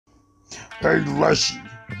Hey Leshy,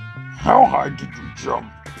 how high did you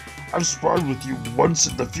jump? I've sparred with you once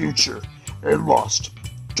in the future and lost,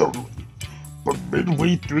 totally. But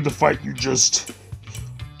midway through the fight you just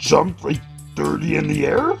jumped like 30 in the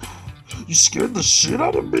air? You scared the shit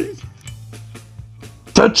out of me?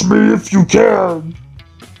 Catch me if you can!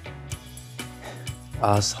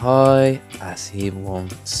 As high as he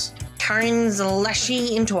wants. Turns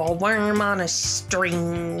Leshy into a worm on a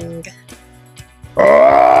string.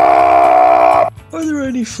 Ah! Are there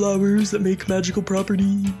any flowers that make magical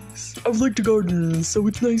properties? I've liked a garden, so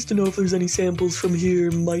it's nice to know if there's any samples from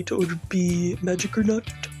here might or be magic or not.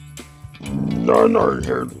 None are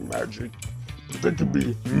inherently magic, but they can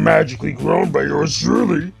be magically grown by yours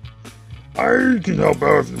truly. I can help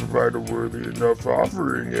out if you provide a worthy enough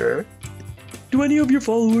offering, eh? Do any of your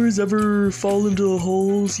followers ever fall into the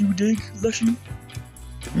holes you dig, Leshy?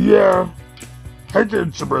 Yeah. I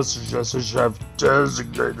get some messages I should have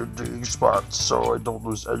designated digging spots so I don't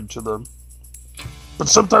lose any to them. But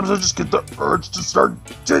sometimes I just get the urge to start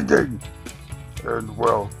digging. And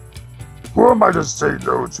well, who am I to say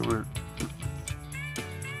no to it?